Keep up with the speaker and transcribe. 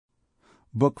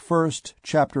Book First,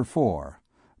 Chapter 4.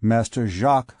 Master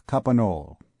Jacques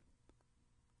Coppenole.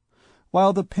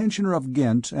 While the pensioner of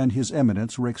Ghent and his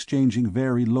Eminence were exchanging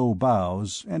very low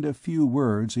bows and a few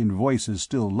words in voices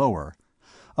still lower,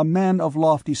 a man of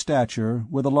lofty stature,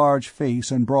 with a large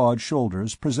face and broad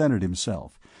shoulders, presented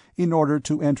himself, in order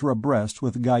to enter abreast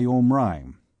with Guillaume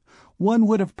Rym. One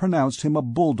would have pronounced him a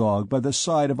bulldog by the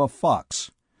side of a fox.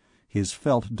 His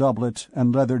felt doublet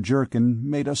and leather jerkin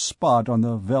made a spot on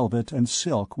the velvet and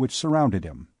silk which surrounded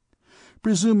him.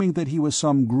 Presuming that he was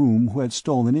some groom who had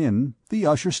stolen in, the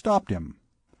usher stopped him.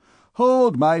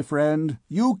 "Hold, my friend,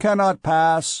 you cannot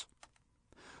pass."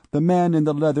 The man in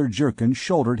the leather jerkin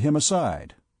shouldered him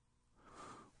aside.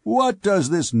 "What does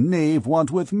this knave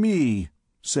want with me?"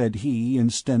 said he in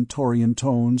stentorian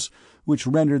tones, which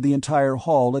rendered the entire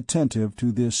hall attentive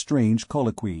to this strange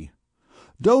colloquy.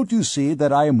 "Don't you see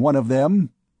that I am one of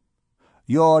them?"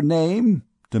 "Your name?"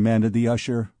 demanded the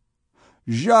usher.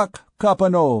 "Jacques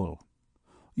Coppenole."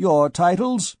 "Your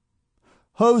titles?"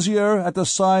 "Hosier at the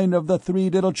sign of the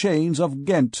Three Little Chains of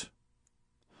Ghent."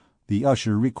 The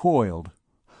usher recoiled.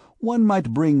 One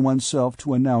might bring oneself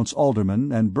to announce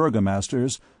aldermen and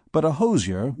burgomasters, but a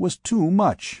hosier was too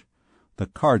much. The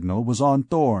cardinal was on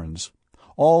thorns.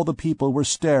 All the people were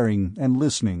staring and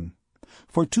listening.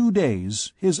 For 2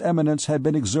 days His Eminence had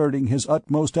been exerting his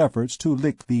utmost efforts to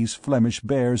lick these Flemish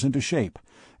bears into shape,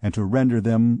 and to render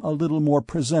them a little more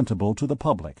presentable to the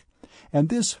public, and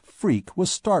this freak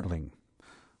was startling.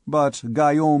 But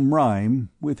Guillaume Rym,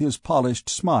 with his polished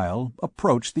smile,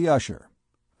 approached the usher.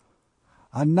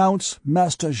 "Announce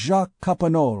Master Jacques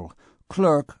Coppenole,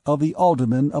 clerk of the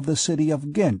aldermen of the city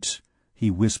of Ghent," he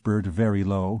whispered very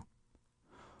low.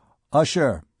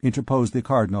 "Usher," interposed the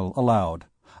cardinal, aloud,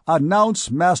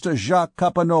 "announce Master Jacques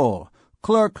Coppenole,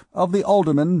 clerk of the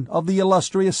aldermen of the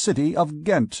illustrious city of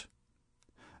Ghent."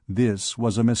 This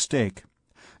was a mistake.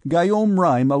 Guillaume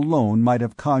Rym alone might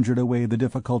have conjured away the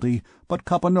difficulty, but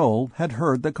Coppenole had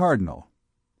heard the cardinal.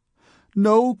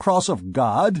 "No cross of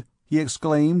God?" he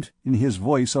exclaimed, in his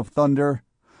voice of thunder.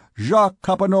 "Jacques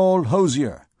Coppenole,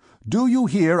 hosier. Do you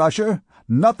hear, usher?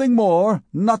 Nothing more,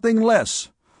 nothing less.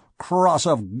 Cross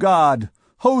of God!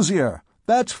 Hosier!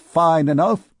 That's fine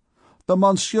enough. The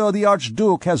Monsieur the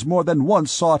Archduke has more than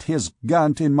once sought his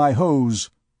gant in my hose."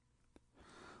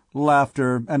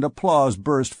 Laughter and applause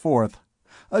burst forth.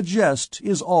 A jest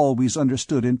is always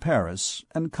understood in Paris,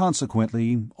 and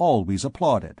consequently always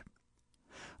applauded.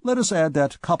 Let us add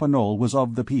that Coppenole was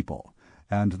of the people,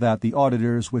 and that the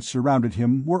auditors which surrounded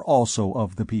him were also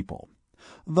of the people.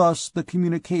 Thus the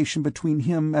communication between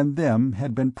him and them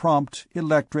had been prompt,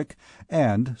 electric,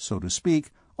 and, so to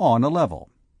speak, on a level.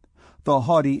 The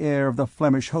haughty air of the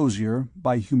Flemish hosier,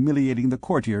 by humiliating the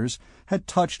courtiers, had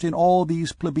touched in all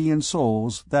these plebeian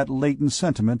souls that latent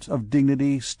sentiment of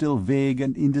dignity still vague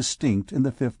and indistinct in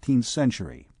the 15th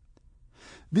century.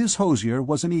 This hosier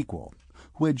was an equal,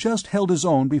 who had just held his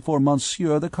own before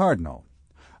Monsieur the Cardinal.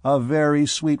 A very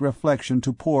sweet reflection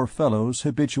to poor fellows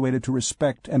habituated to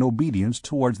respect and obedience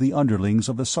towards the underlings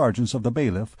of the sergeants of the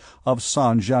bailiff of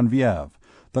Sainte-Geneviève,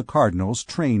 the cardinal's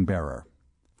train-bearer.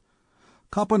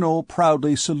 Coppenole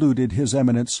proudly saluted His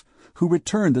Eminence, who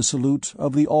returned the salute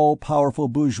of the all-powerful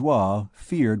bourgeois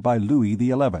feared by Louis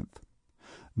XI.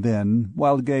 Then,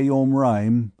 while Guillaume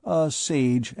Rym, a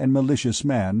sage and malicious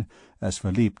man, as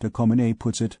Philippe de Coppenole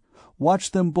puts it,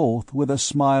 watched them both with a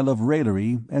smile of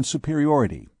raillery and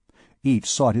superiority, each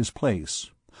sought his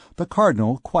place, the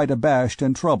cardinal quite abashed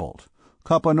and troubled,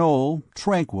 Coppenole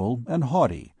tranquil and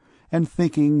haughty, and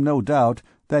thinking, no doubt,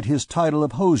 that his title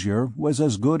of hosier was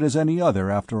as good as any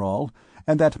other, after all,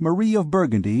 and that Marie of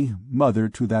Burgundy, mother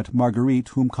to that Marguerite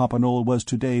whom Coppenole was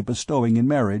today bestowing in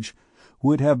marriage,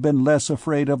 would have been less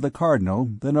afraid of the cardinal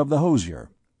than of the hosier.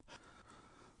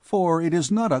 For it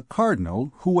is not a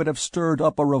cardinal who would have stirred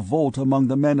up a revolt among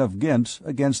the men of Ghent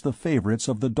against the favourites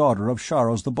of the daughter of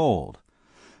Charles the Bold.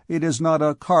 It is not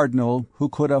a cardinal who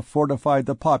could have fortified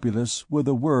the populace with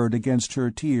a word against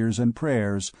her tears and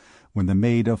prayers when the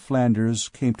Maid of Flanders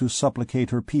came to supplicate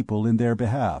her people in their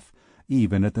behalf,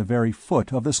 even at the very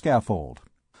foot of the scaffold,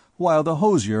 while the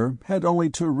hosier had only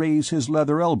to raise his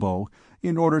leather elbow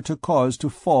in order to cause to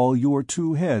fall your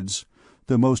 2 heads,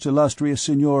 the most illustrious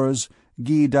seigneurs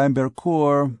Guy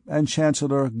d'Imbercourt and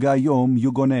Chancellor Guillaume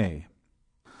Hugonet.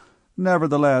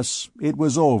 Nevertheless, it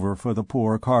was over for the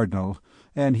poor cardinal,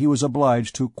 and he was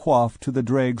obliged to quaff to the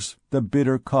dregs the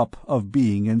bitter cup of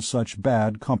being in such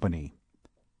bad company.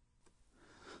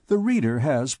 The reader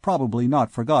has probably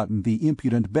not forgotten the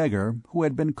impudent beggar who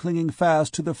had been clinging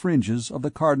fast to the fringes of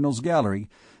the cardinal's gallery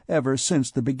ever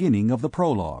since the beginning of the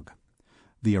prologue.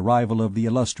 The arrival of the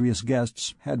illustrious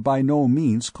guests had by no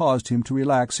means caused him to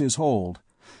relax his hold,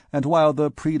 and while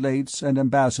the prelates and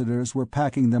ambassadors were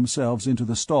packing themselves into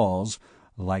the stalls,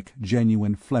 like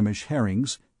genuine Flemish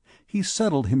herrings, he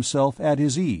settled himself at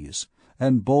his ease,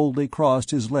 and boldly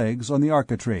crossed his legs on the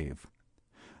architrave.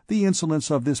 The insolence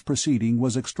of this proceeding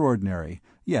was extraordinary,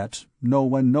 yet no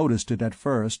one noticed it at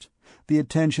first, the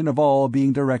attention of all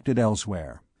being directed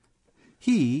elsewhere.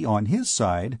 He, on his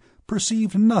side,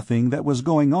 perceived nothing that was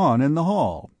going on in the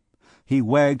hall. He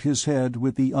wagged his head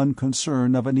with the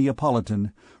unconcern of a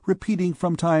Neapolitan, repeating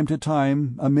from time to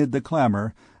time, amid the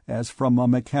clamour, as from a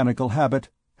mechanical habit,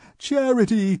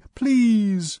 "Charity,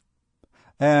 please!"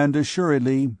 And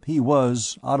assuredly he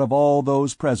was, out of all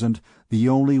those present, the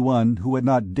only one who had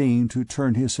not deigned to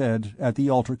turn his head at the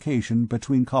altercation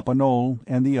between Coppenole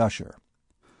and the usher.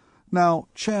 Now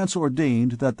chance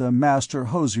ordained that the master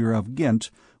hosier of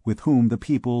Ghent, with whom the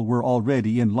people were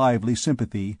already in lively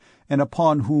sympathy, and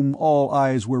upon whom all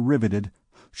eyes were riveted,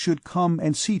 should come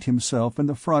and seat himself in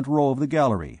the front row of the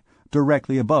gallery,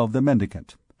 directly above the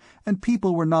mendicant, and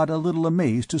people were not a little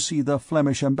amazed to see the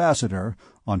Flemish ambassador,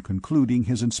 on concluding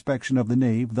his inspection of the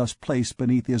knave thus placed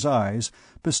beneath his eyes,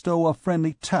 bestow a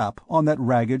friendly tap on that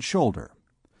ragged shoulder.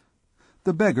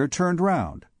 The beggar turned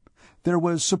round. There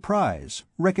was surprise,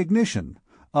 recognition,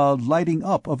 a lighting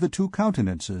up of the two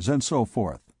countenances, and so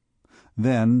forth.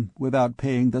 Then, without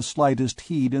paying the slightest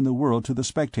heed in the world to the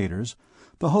spectators,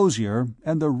 the hosier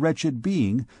and the wretched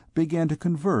being began to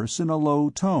converse in a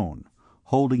low tone,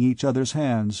 holding each other's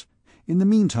hands, in the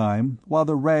meantime, while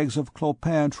the rags of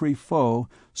Clopin Truffaut,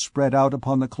 spread out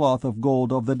upon the cloth of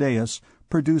gold of the dais,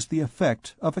 produced the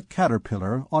effect of a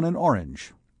caterpillar on an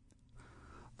orange.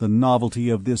 The novelty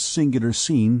of this singular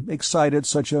scene excited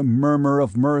such a murmur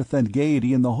of mirth and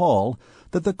gaiety in the hall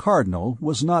that the cardinal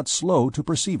was not slow to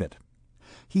perceive it.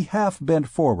 He half bent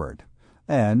forward,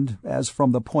 and, as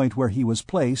from the point where he was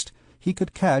placed, he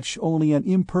could catch only an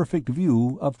imperfect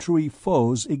view of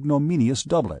Truffaut's ignominious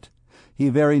doublet, he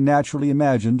very naturally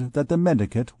imagined that the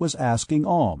mendicant was asking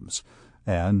alms,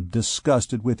 and,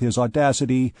 disgusted with his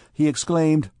audacity, he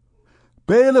exclaimed,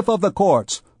 "Bailiff of the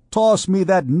courts, toss me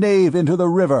that knave into the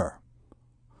river!"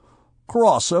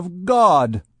 "Cross of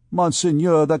God,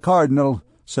 Monseigneur the Cardinal,"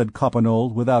 said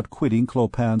Coppenole without quitting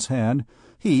Clopin's hand,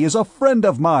 "he is a friend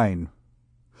of mine."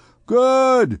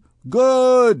 "Good!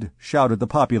 Good!" shouted the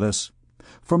populace.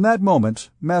 From that moment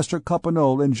Master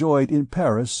Coppenole enjoyed in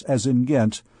Paris, as in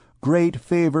Ghent, great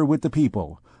favour with the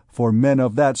people, for men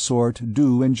of that sort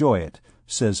do enjoy it,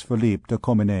 says Philippe de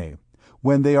Comines,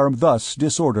 when they are thus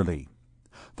disorderly.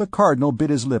 The cardinal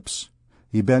bit his lips.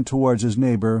 He bent towards his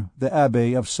neighbour, the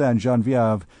Abbé of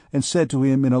Sainte-Geneviève, and said to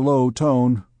him in a low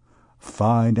tone,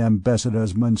 "Fine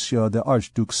ambassadors Monsieur the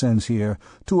Archduke sends here,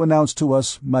 to announce to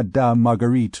us Madame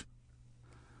Marguerite."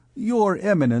 "Your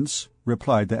Eminence,"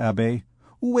 replied the Abbé,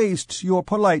 "waste your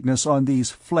politeness on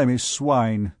these Flemish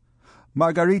swine.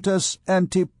 Margaritas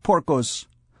anti porcos,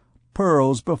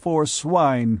 pearls before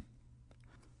swine."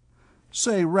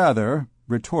 "Say rather,"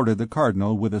 retorted the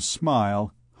cardinal with a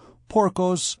smile,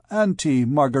 "porcos ante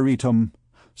margaritum,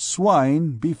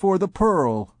 swine before the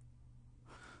pearl."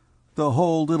 The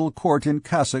whole little court in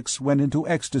cassocks went into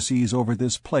ecstasies over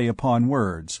this play upon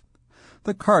words.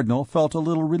 The cardinal felt a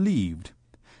little relieved.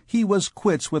 He was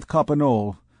quits with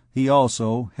Coppenole. He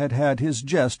also had had his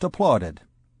jest applauded.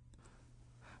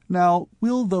 Now,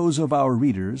 will those of our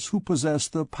readers who possess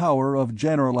the power of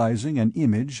generalizing an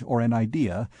image or an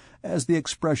idea, as the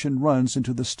expression runs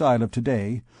into the style of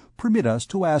today, permit us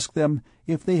to ask them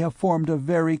if they have formed a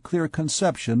very clear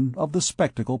conception of the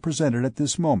spectacle presented at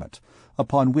this moment,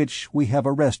 upon which we have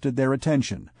arrested their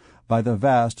attention, by the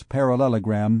vast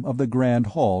parallelogram of the grand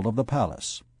hall of the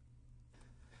palace?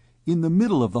 In the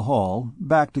middle of the hall,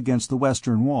 backed against the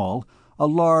western wall, a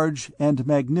large and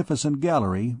magnificent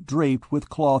gallery draped with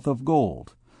cloth of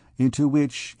gold, into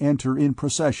which enter in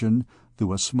procession,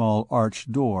 through a small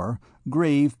arched door,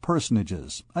 grave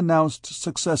personages, announced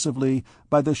successively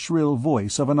by the shrill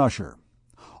voice of an usher.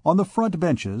 On the front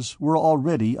benches were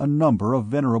already a number of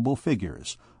venerable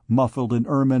figures, muffled in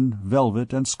ermine,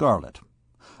 velvet, and scarlet.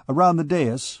 Around the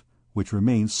dais, which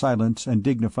remained silent and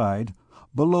dignified,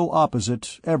 below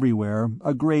opposite, everywhere,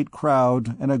 a great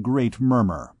crowd and a great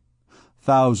murmur.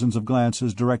 Thousands of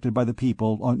glances directed by the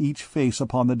people on each face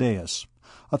upon the dais,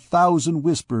 1,000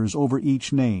 whispers over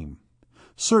each name.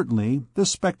 Certainly the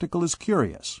spectacle is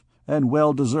curious, and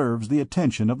well deserves the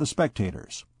attention of the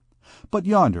spectators. But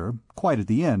yonder, quite at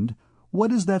the end,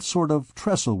 what is that sort of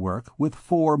trestle-work with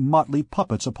 4 motley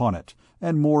puppets upon it,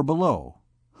 and more below?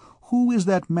 Who is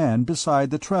that man beside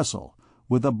the trestle,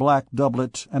 with a black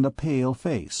doublet and a pale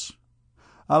face?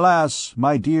 Alas,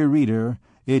 my dear reader,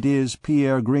 it is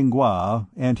Pierre Gringoire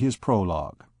and his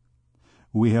prologue.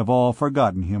 We have all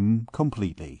forgotten him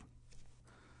completely.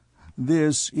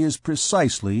 This is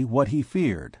precisely what he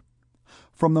feared.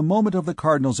 From the moment of the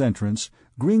Cardinal's entrance,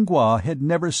 Gringoire had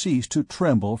never ceased to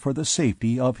tremble for the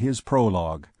safety of his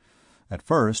prologue. At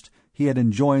first, he had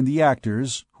enjoined the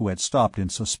actors, who had stopped in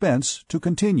suspense, to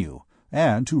continue,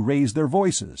 and to raise their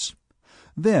voices.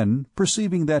 Then,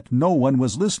 perceiving that no one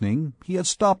was listening, he had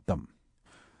stopped them.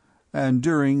 And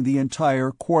during the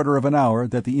entire quarter of an hour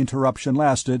that the interruption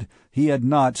lasted, he had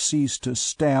not ceased to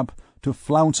stamp, to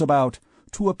flounce about,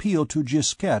 to appeal to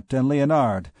Gisquette and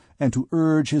Leonard, and to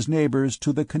urge his neighbors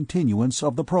to the continuance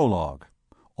of the prologue.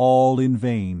 All in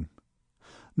vain.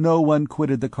 No one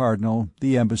quitted the Cardinal,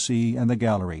 the Embassy, and the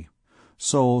gallery,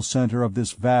 sole center of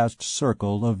this vast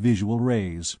circle of visual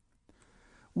rays.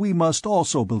 We must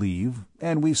also believe,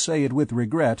 and we say it with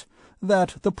regret,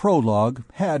 that the prologue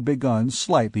had begun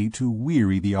slightly to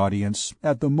weary the audience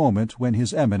at the moment when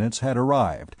His Eminence had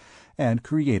arrived, and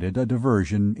created a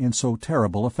diversion in so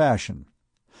terrible a fashion.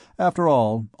 After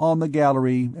all, on the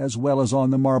gallery as well as on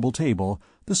the marble table,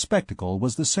 the spectacle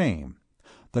was the same: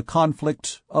 the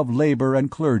conflict of labor and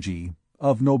clergy,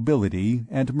 of nobility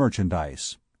and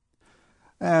merchandise.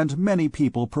 And many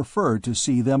people preferred to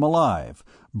see them alive,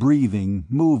 breathing,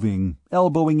 moving,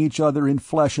 elbowing each other in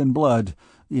flesh and blood,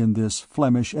 in this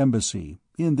Flemish embassy,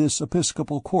 in this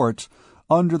episcopal court,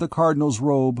 under the cardinal's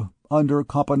robe, under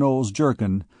Coppenole's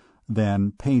jerkin,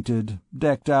 than painted,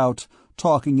 decked out,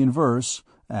 talking in verse,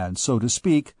 and, so to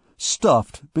speak,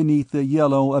 stuffed beneath the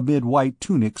yellow amid white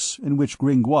tunics in which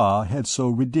Gringoire had so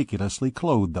ridiculously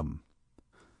clothed them.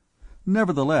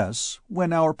 Nevertheless,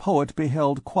 when our poet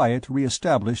beheld quiet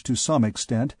re-established to some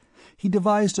extent, he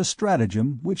devised a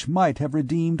stratagem which might have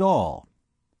redeemed all.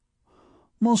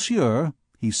 "Monsieur,"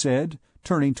 he said,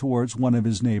 turning towards one of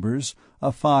his neighbors,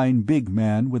 a fine big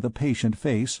man with a patient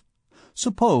face,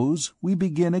 "suppose we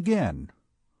begin again."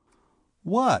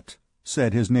 "What?"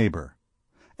 said his neighbor.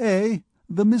 "The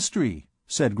mystery,"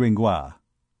 said Gringoire.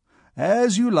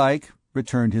 "As you like,"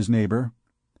 returned his neighbor.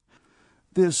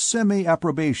 This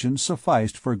semi-approbation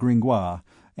sufficed for Gringoire,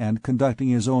 and, conducting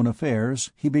his own affairs,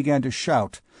 he began to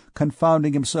shout,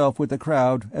 confounding himself with the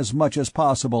crowd as much as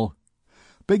possible.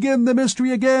 "Begin the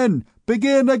mystery again!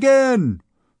 Begin again!"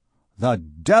 "The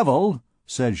devil!"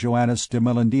 said Joannes de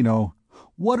Melendino.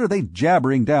 "What are they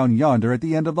jabbering down yonder at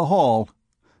the end of the hall?"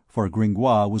 For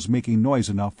Gringoire was making noise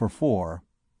enough for four.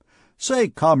 "Say,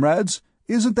 comrades,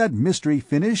 isn't that mystery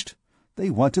finished? They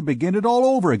want to begin it all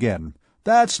over again.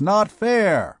 That's not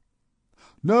fair."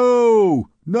 "No!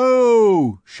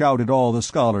 No!" shouted all the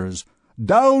scholars.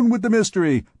 "Down with the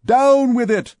mystery! Down with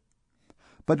it!"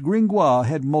 But Gringoire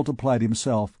had multiplied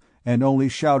himself, and only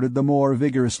shouted the more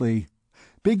vigorously,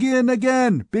 "Begin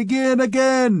again! Begin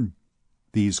again!"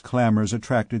 These clamours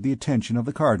attracted the attention of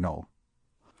the Cardinal.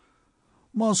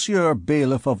 "Monsieur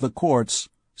Bailiff of the Courts,"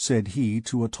 said he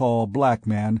to a tall black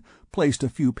man, placed a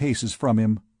few paces from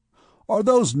him, "are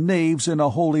those knaves in a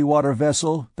holy water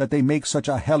vessel, that they make such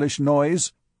a hellish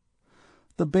noise?"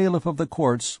 The bailiff of the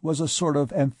courts was a sort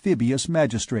of amphibious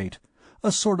magistrate,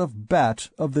 a sort of bat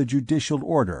of the judicial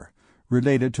order,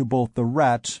 related to both the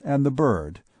rat and the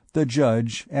bird, the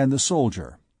judge and the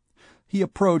soldier. He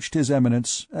approached His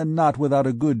Eminence, and not without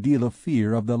a good deal of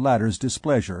fear of the latter's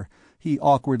displeasure, he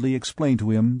awkwardly explained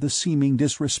to him the seeming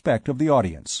disrespect of the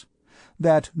audience,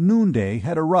 that noonday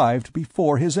had arrived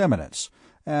before His Eminence,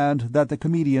 and that the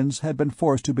comedians had been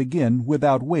forced to begin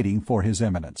without waiting for His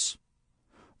Eminence.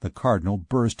 The Cardinal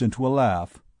burst into a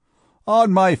laugh.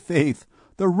 "On my faith,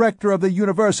 the rector of the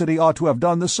university ought to have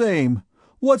done the same.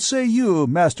 What say you,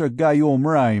 Master Guillaume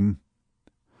Rime?"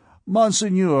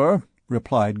 "Monseigneur,"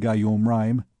 replied Guillaume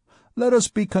Rime, "let us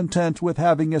be content with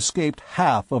having escaped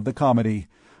half of the comedy.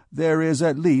 There is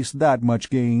at least that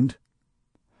much gained."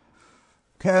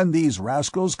 "Can these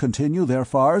rascals continue their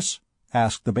farce?"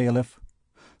 asked the bailiff.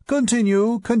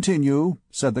 "Continue, continue,"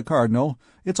 said the Cardinal.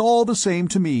 "It's all the same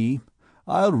to me.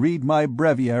 I'll read my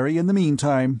breviary in the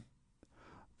meantime."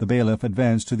 The bailiff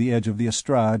advanced to the edge of the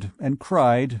estrade, and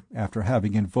cried, after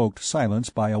having invoked silence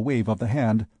by a wave of the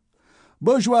hand,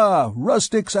 "Bourgeois,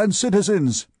 rustics, and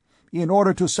citizens! In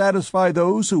order to satisfy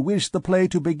those who wish the play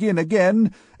to begin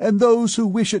again, and those who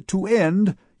wish it to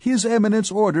end, His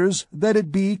Eminence orders that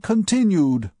it be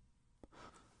continued."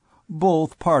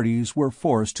 Both parties were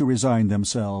forced to resign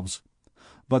themselves,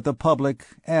 but the public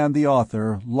and the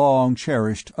author long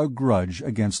cherished a grudge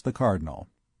against the Cardinal.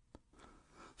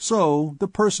 So the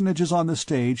personages on the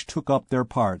stage took up their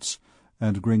parts,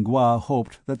 and Gringoire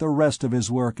hoped that the rest of his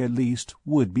work at least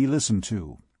would be listened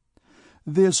to.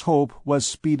 This hope was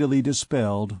speedily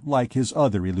dispelled, like his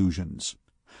other illusions.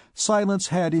 Silence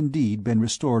had indeed been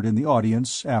restored in the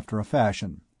audience, after a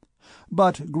fashion.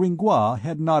 But Gringoire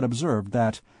had not observed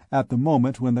that, at the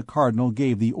moment when the cardinal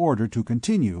gave the order to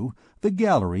continue, the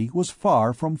gallery was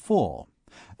far from full,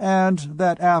 and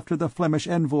that after the Flemish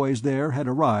envoys there had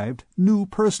arrived, new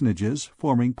personages,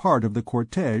 forming part of the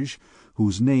cortege,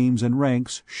 whose names and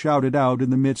ranks, shouted out in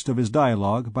the midst of his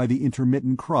dialogue by the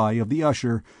intermittent cry of the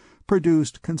usher,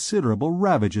 produced considerable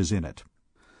ravages in it.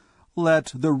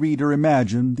 Let the reader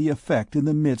imagine the effect in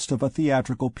the midst of a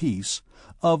theatrical piece,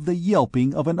 of the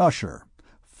yelping of an usher,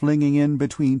 flinging in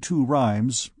between two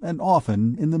rhymes, and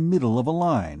often in the middle of a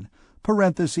line,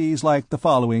 parentheses like the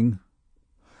following: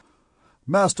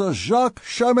 "Master Jacques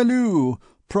Charmelu,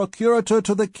 procurator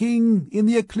to the king in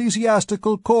the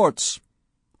ecclesiastical courts.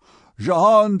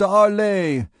 Jehan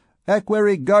d'Arlay,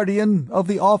 equerry guardian of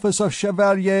the office of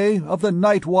chevalier of the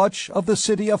night watch of the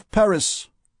city of Paris.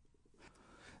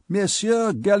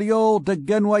 Monsieur Galliot de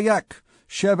Genouillac,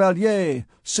 chevalier,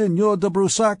 Seigneur de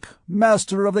Broussac,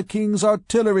 master of the king's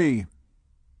artillery.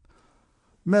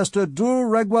 Mr. de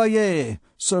Reguier,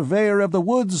 surveyor of the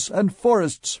woods and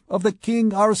forests of the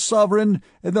king our sovereign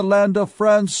in the land of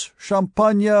France,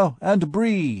 Champagne, and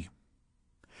Brie.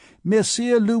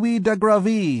 Monsieur Louis de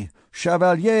Gravy,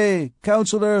 chevalier,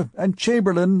 councillor, and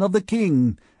chamberlain of the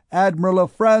king, admiral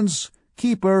of France,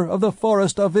 keeper of the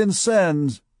forest of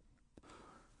Vincennes.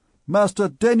 Master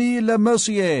Denis Le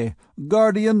Mercier,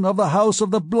 guardian of the house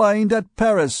of the blind at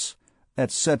Paris,"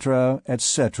 etc.,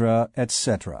 etc.,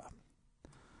 etc.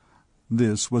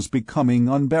 This was becoming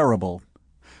unbearable.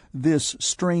 This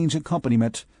strange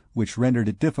accompaniment, which rendered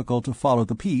it difficult to follow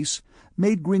the piece,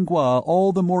 made Gringoire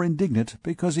all the more indignant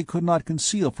because he could not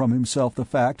conceal from himself the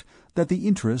fact that the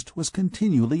interest was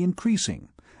continually increasing,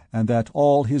 and that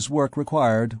all his work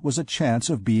required was a chance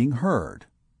of being heard.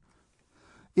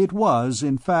 It was,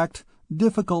 in fact,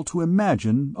 difficult to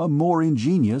imagine a more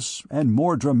ingenious and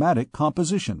more dramatic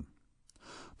composition.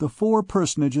 The four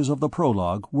personages of the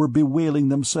prologue were bewailing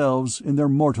themselves in their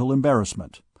mortal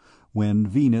embarrassment, when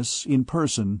Venus in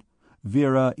person,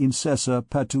 Vera incessa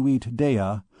patuit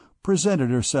Dea, presented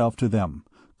herself to them,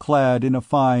 clad in a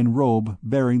fine robe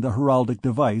bearing the heraldic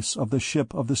device of the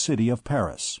ship of the city of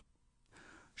Paris.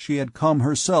 She had come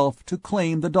herself to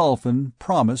claim the dolphin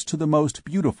promised to the most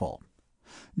beautiful.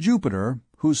 Jupiter,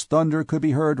 whose thunder could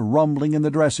be heard rumbling in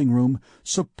the dressing-room,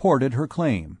 supported her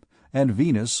claim, and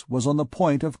Venus was on the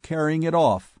point of carrying it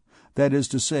off, that is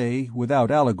to say,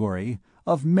 without allegory,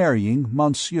 of marrying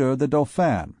Monsieur the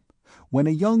Dauphin, when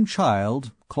a young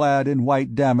child, clad in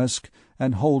white damask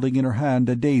and holding in her hand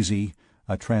a daisy,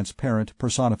 a transparent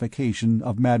personification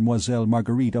of Mademoiselle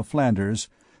Marguerite of Flanders,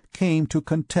 came to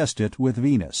contest it with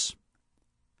Venus.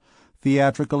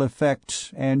 Theatrical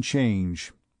effect and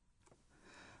change.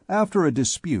 After a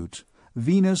dispute,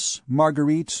 Venus,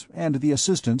 Marguerite, and the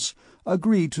assistants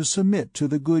agreed to submit to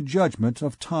the good judgment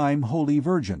of Time Holy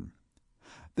Virgin.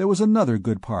 There was another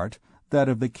good part, that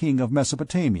of the King of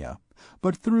Mesopotamia,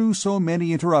 but through so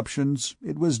many interruptions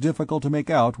it was difficult to make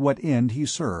out what end he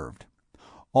served.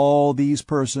 All these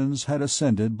persons had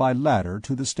ascended by ladder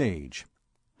to the stage.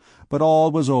 But all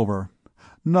was over.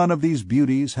 None of these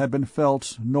beauties had been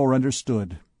felt nor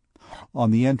understood.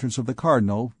 On the entrance of the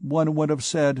cardinal, one would have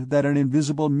said that an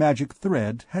invisible magic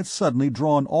thread had suddenly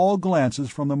drawn all glances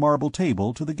from the marble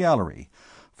table to the gallery,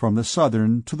 from the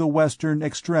southern to the western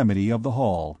extremity of the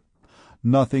hall.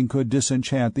 Nothing could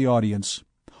disenchant the audience.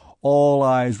 All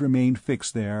eyes remained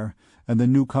fixed there, and the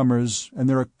newcomers and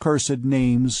their accursed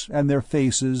names and their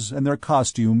faces and their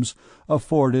costumes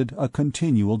afforded a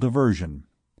continual diversion.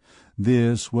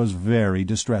 This was very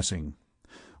distressing.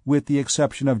 With the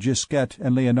exception of Gisquette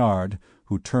and Leonard,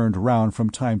 who turned round from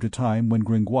time to time when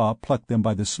Gringoire plucked them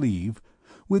by the sleeve,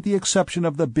 with the exception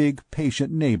of the big,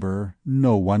 patient neighbor,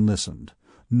 no one listened.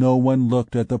 No one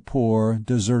looked at the poor,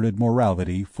 deserted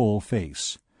morality full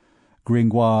face.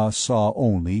 Gringoire saw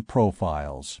only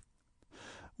profiles.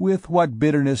 With what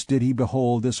bitterness did he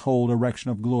behold this whole erection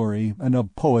of glory and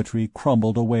of poetry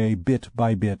crumbled away bit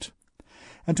by bit!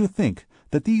 And to think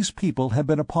that these people had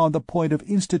been upon the point of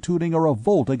instituting a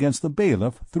revolt against the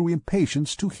bailiff through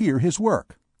impatience to hear his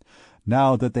work.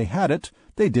 Now that they had it,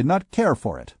 they did not care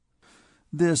for it.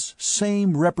 This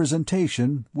same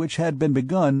representation which had been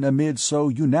begun amid so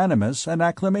unanimous an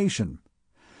acclamation.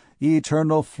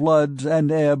 Eternal flood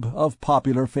and ebb of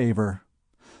popular favour.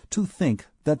 To think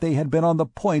that they had been on the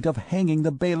point of hanging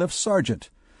the bailiff's sergeant!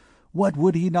 What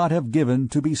would he not have given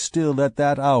to be still at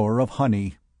that hour of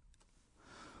honey?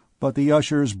 But the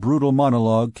usher's brutal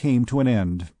monologue came to an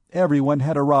end. Everyone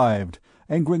had arrived,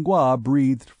 and Gringoire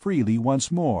breathed freely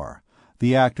once more,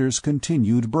 The actors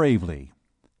continued bravely.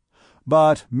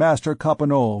 But Master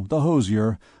Coppenole, the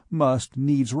hosier, must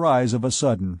needs rise of a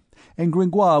sudden, and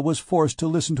Gringoire was forced to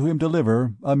listen to him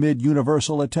deliver, amid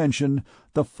universal attention,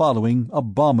 the following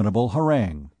abominable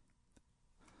harangue.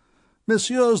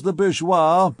 "Messieurs the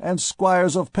bourgeois and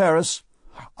squires of Paris,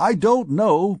 I don't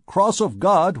know, cross of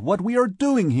God, what we are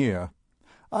doing here.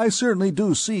 I certainly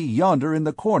do see yonder in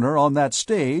the corner on that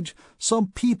stage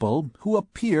some people who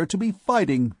appear to be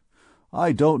fighting.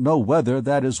 I don't know whether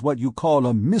that is what you call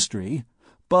a mystery,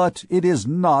 but it is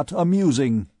not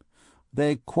amusing.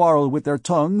 They quarrel with their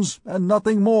tongues, and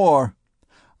nothing more.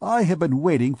 I have been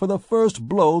waiting for the first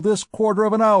blow this quarter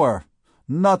of an hour.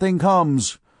 Nothing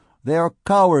comes. They are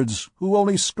cowards who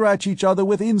only scratch each other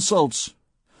with insults.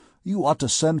 You ought to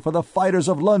send for the fighters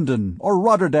of London or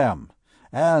Rotterdam,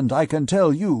 and I can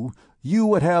tell you, you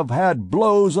would have had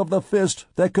blows of the fist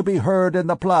that could be heard in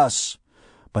the Place.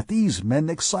 But these men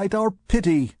excite our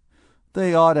pity.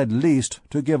 They ought at least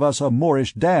to give us a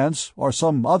Moorish dance or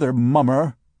some other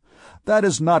mummer. That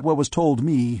is not what was told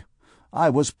me. I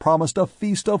was promised a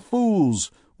feast of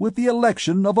fools, with the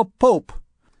election of a pope.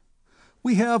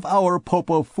 We have our Pope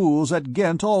of Fools at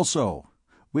Ghent also.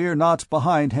 We're not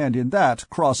behindhand in that,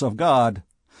 cross of God.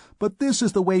 But this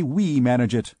is the way we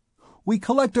manage it. We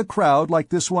collect a crowd like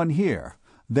this one here.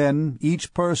 Then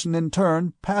each person in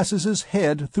turn passes his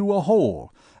head through a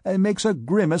hole, and makes a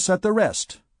grimace at the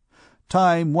rest.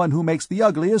 Time one who makes the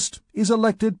ugliest is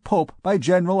elected Pope by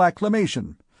general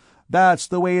acclamation. That's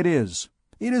the way it is.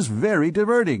 It is very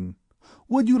diverting.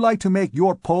 Would you like to make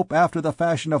your Pope after the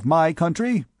fashion of my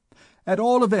country? At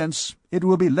all events, it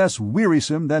will be less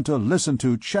wearisome than to listen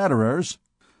to chatterers.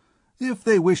 If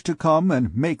they wish to come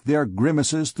and make their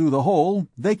grimaces through the hole,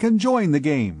 they can join the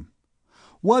game.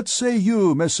 What say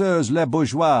you, messieurs les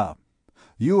bourgeois?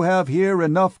 You have here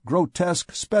enough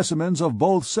grotesque specimens of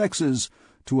both sexes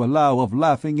to allow of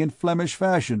laughing in Flemish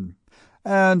fashion,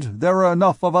 and there are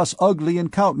enough of us ugly in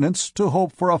countenance to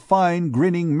hope for a fine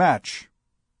grinning match."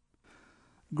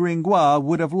 Gringoire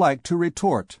would have liked to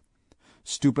retort.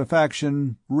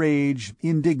 Stupefaction, rage,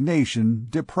 indignation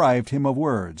deprived him of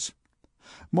words.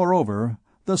 Moreover,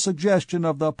 the suggestion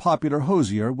of the popular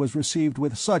hosier was received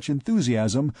with such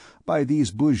enthusiasm by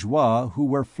these bourgeois who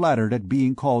were flattered at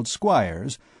being called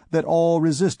squires, that all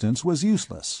resistance was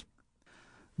useless.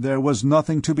 There was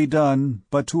nothing to be done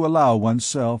but to allow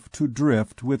oneself to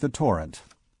drift with the torrent.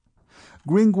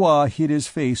 Gringoire hid his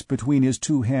face between his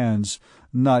two hands,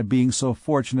 not being so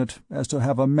fortunate as to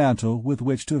have a mantle with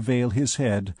which to veil his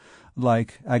head,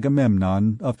 like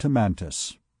Agamemnon of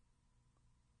Timantus.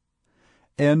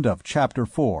 End of Chapter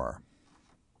 4.